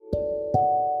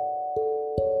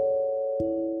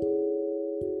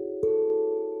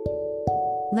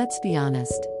Let's be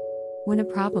honest. When a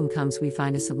problem comes, we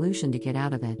find a solution to get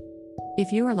out of it.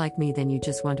 If you are like me, then you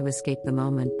just want to escape the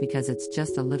moment because it's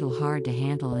just a little hard to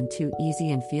handle and too easy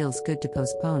and feels good to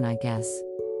postpone, I guess.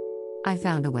 I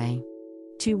found a way.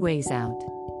 2 ways out.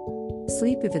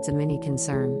 Sleep if it's a mini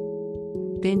concern.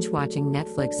 Binge watching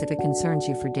Netflix if it concerns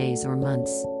you for days or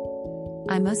months.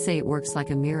 I must say it works like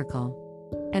a miracle.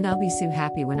 And I'll be so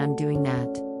happy when I'm doing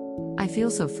that. I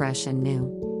feel so fresh and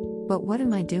new. But what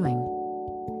am I doing?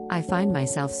 I find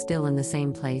myself still in the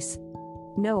same place.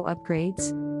 No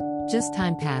upgrades. Just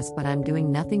time passed, but I'm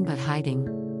doing nothing but hiding.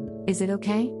 Is it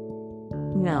okay?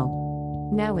 No.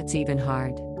 Now it's even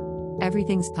hard.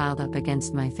 Everything's piled up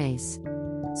against my face.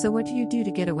 So what do you do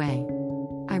to get away?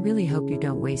 I really hope you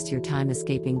don't waste your time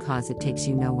escaping cause it takes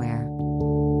you nowhere.